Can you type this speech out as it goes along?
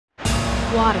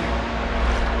water,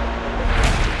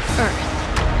 earth,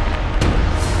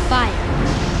 fire,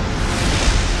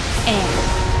 air.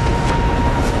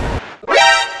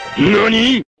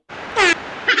 NANI?!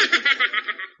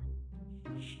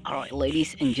 Alright,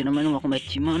 ladies and gentlemen, welcome back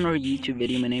to my another YouTube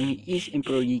video. My name is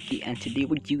Emperor Yuuki, and today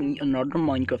we're doing another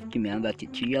Minecraft command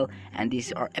tutorial, and this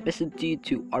is our episode 2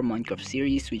 to our Minecraft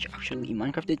series, which actually a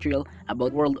Minecraft tutorial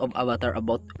about World of Avatar,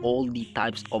 about all the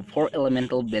types of 4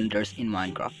 elemental benders in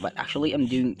Minecraft. But actually I'm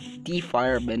doing the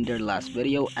fire bender last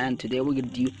video, and today I'm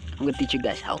gonna teach you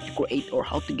guys how to create or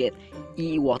how to get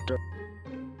water,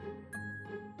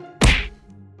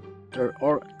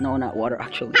 or no, not water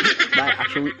actually, but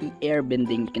actually air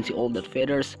bending. You can see all the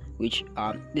feathers which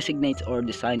designates or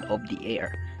the sign of the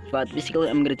air. But basically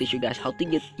I'm gonna teach you guys how to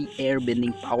get the air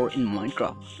bending power in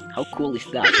Minecraft. How cool is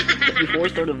that? But before we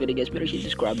start the video, guys, better hit the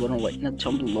subscribe button right now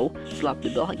down below, slap the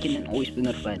bell icon, and always be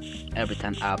notified every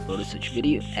time I upload such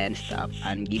video and stuff.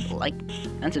 And give a like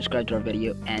and subscribe to our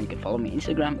video, and you can follow me on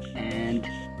Instagram. And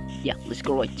yeah, let's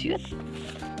go right to it.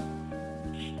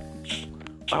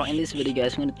 Alright, in this video,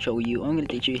 guys, I'm gonna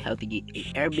teach you how to get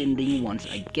air bending once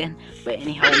again. But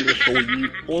anyhow, I'm gonna show you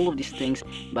all of these things.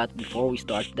 But before we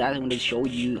start that, I'm gonna show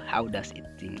you how does it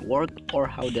thing work, or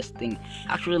how this thing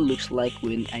actually looks like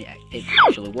when it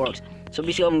actually works. So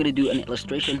basically I'm gonna do an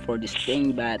illustration for this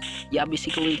thing. But yeah,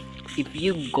 basically if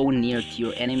you go near to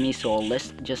your enemy, so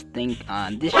let's just think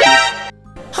this ship,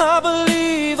 I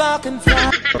believe I can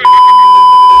fly.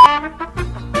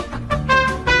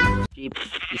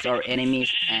 is our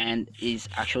enemies and is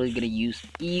actually gonna use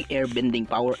air bending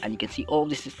power, and you can see all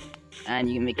this and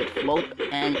you can make it float,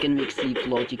 and you can make sea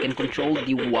float. You can control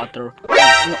the water.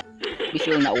 No,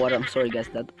 basically not water, I'm sorry guys,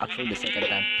 that's actually the second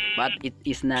time, but it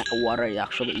is not water, it's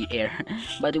actually air.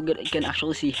 But you can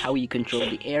actually see how you control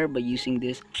the air by using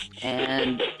this,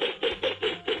 and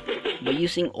by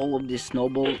using all of this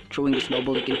snowball, throwing the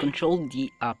snowball, you can control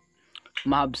the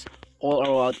mobs all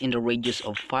around in the radius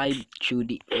of 5 through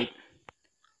the 8.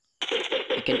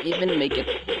 You can even make it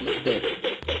look there.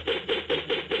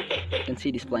 You can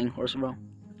see this flying horse, bro.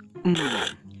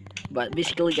 But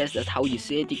basically guys, that's how you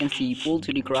see it. You can see full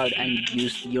to the crowd and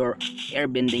use your air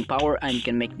bending power, and you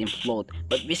can make them float.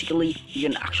 But basically you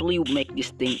can actually make this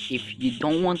thing if you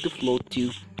don't want to float too,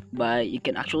 but you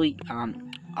can actually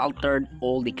alter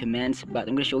all the commands. But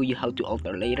I'm gonna show you how to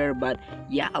alter later. But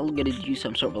yeah, I'm gonna do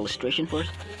some sort of illustration first.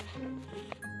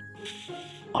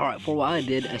 Alright, for what I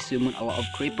did, I summoned a lot of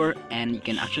creeper, and you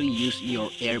can actually use your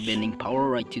air bending power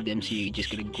right to them. So you're just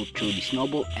gonna go through the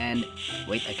snowball, and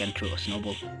wait, I can throw a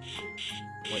snowball.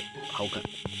 Wait, how can?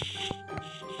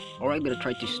 Alright, gonna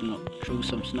try to throw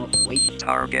some snow. Wait.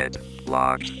 Target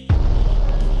locked. You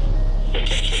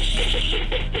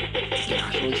can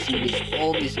actually see this,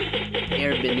 all this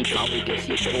air bending power. You can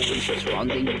see all this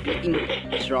surrounding,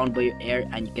 being surrounded by your air,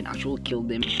 and you can actually kill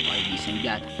them by using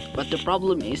that. But the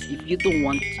problem is, if you don't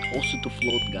want also to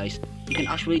float, guys, you can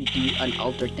actually do and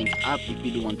alter things up if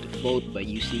you don't want to float by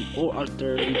using or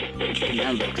altering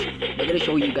command blocks. I'm gonna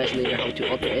show you guys later how to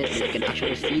alter it, but you can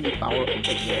actually see the power of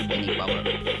the air bending power.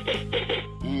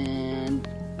 And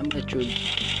I'm gonna choose.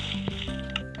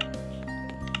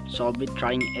 So I'll be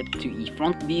trying it to a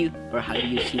front view, or how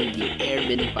you see the air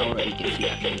bending power. You can see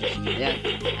that,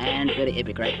 and very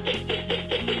epic, right?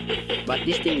 But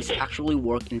this thing is actually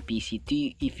work in PC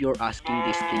too. If you're asking,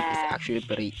 this thing is actually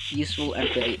very useful and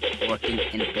very working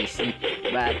in PC.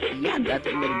 But yeah, that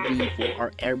will be for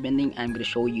our air bending. I'm gonna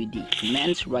show you the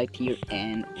commands right here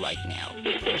and right now.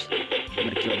 First, I'm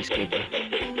gonna kill this creeper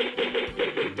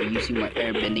using my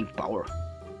air bending power.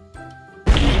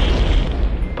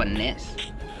 Finesse.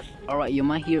 Alright, you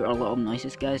might hear a lot of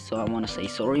noises, guys, so I want to say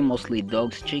sorry. Mostly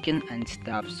dogs, chicken, and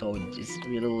stuff, so it's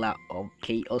really lot of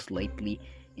chaos lately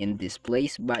in this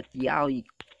place. But yeah,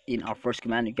 in our first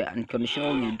command, you got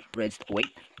unconditional need redstone.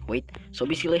 Wait, so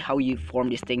basically how you form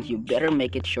these things, you better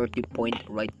make it sure to point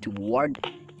right toward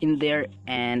in there,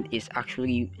 and it's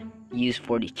actually used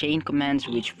for the chain commands,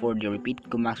 which for the repeat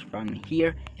commands from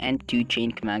here, and 2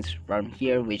 chain commands from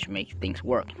here, which makes things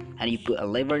work. And you put a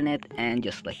lever net, and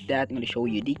just like that, I'm going to show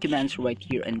you the commands right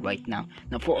here and right now.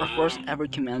 Now for our first ever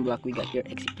command block, we got here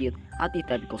execute at the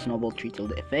type equals snowball 3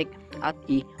 tilde effect at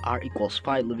r equals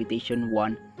 5 levitation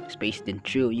 1 space then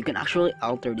true. You can actually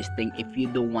alter this thing if you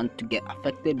don't want to get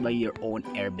affected by your own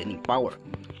air bending power.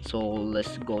 So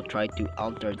let's go try to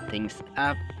alter things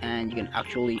up, and you can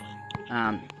actually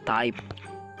type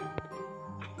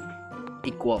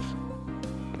equals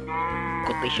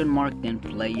quotation mark, then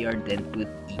player, then put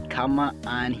a comma,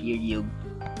 and here you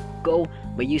go.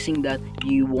 By using that,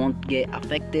 you won't get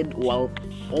affected while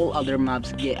all other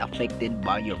mobs get affected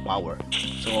by your power.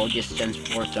 So just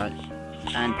transfer that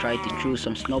and try to throw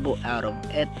some snowball out of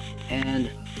it. And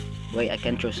wait, I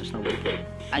can throw some snowball.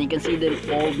 And you can see them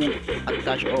all been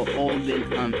attached or all been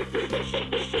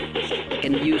you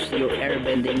can use your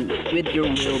airbending with your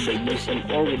will by using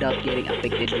or without getting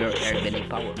affected your airbending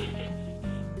power.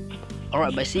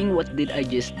 Alright, by seeing what did I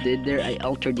just did there, I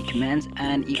altered the commands,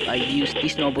 and if I use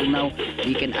this snowball now,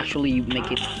 you can actually make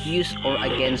it use or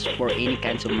against for any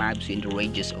kinds of maps in the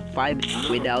ranges of 5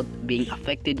 without being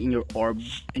affected in your orb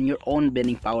in your own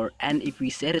bending power. And if we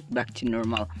set it back to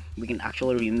normal, we can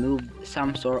actually remove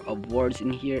some sort of words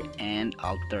in here and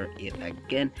alter it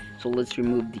again. So let's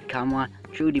remove the comma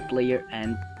through the player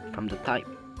and from the type.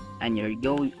 And here you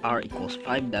go, r equals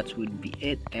 5, that would be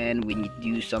it. And we need to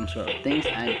do some sort of things,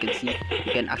 and you can see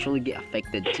you can actually get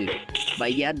affected too.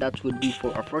 But yeah, that would be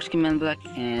for our first command block,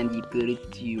 and you put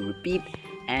it to repeat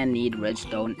and need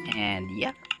redstone. And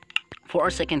yeah, for our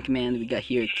second command, we got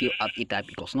here kill at e type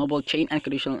equals snowball, chain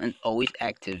unconditional and always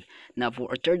active. Now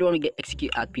for our third one, we get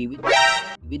execute at p with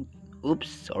oops,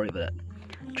 sorry about that.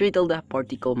 3 tilde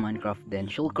particle Minecraft, then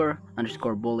shulker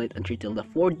underscore bullet and 3 tilde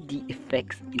for the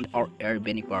effects in our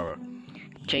airbending power,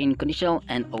 chain conditional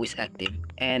and always active.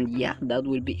 And yeah, that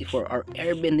will be it for our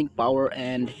airbending power.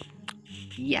 And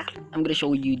yeah, I'm gonna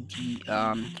show you the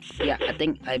yeah, I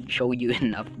think I've showed you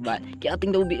enough. But yeah, I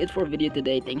think that will be it for video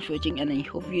today. Thanks for watching, and I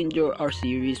hope you enjoy our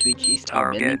series, which is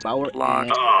our bending power.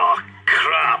 Oh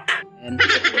crap! And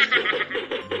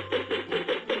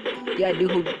yeah, I do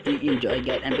hope you enjoy,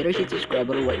 guys, and better hit the subscribe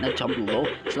button right now down below,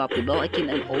 slap the bell icon,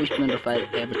 and always be notified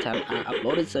every time I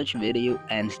uploaded such video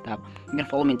and stuff. You can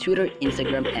follow me on Twitter,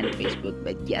 Instagram, and Facebook.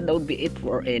 But yeah, that would be it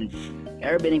for an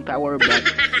airbending power.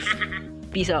 But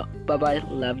peace out, bye bye,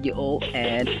 love you all,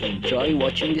 and enjoy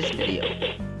watching this video.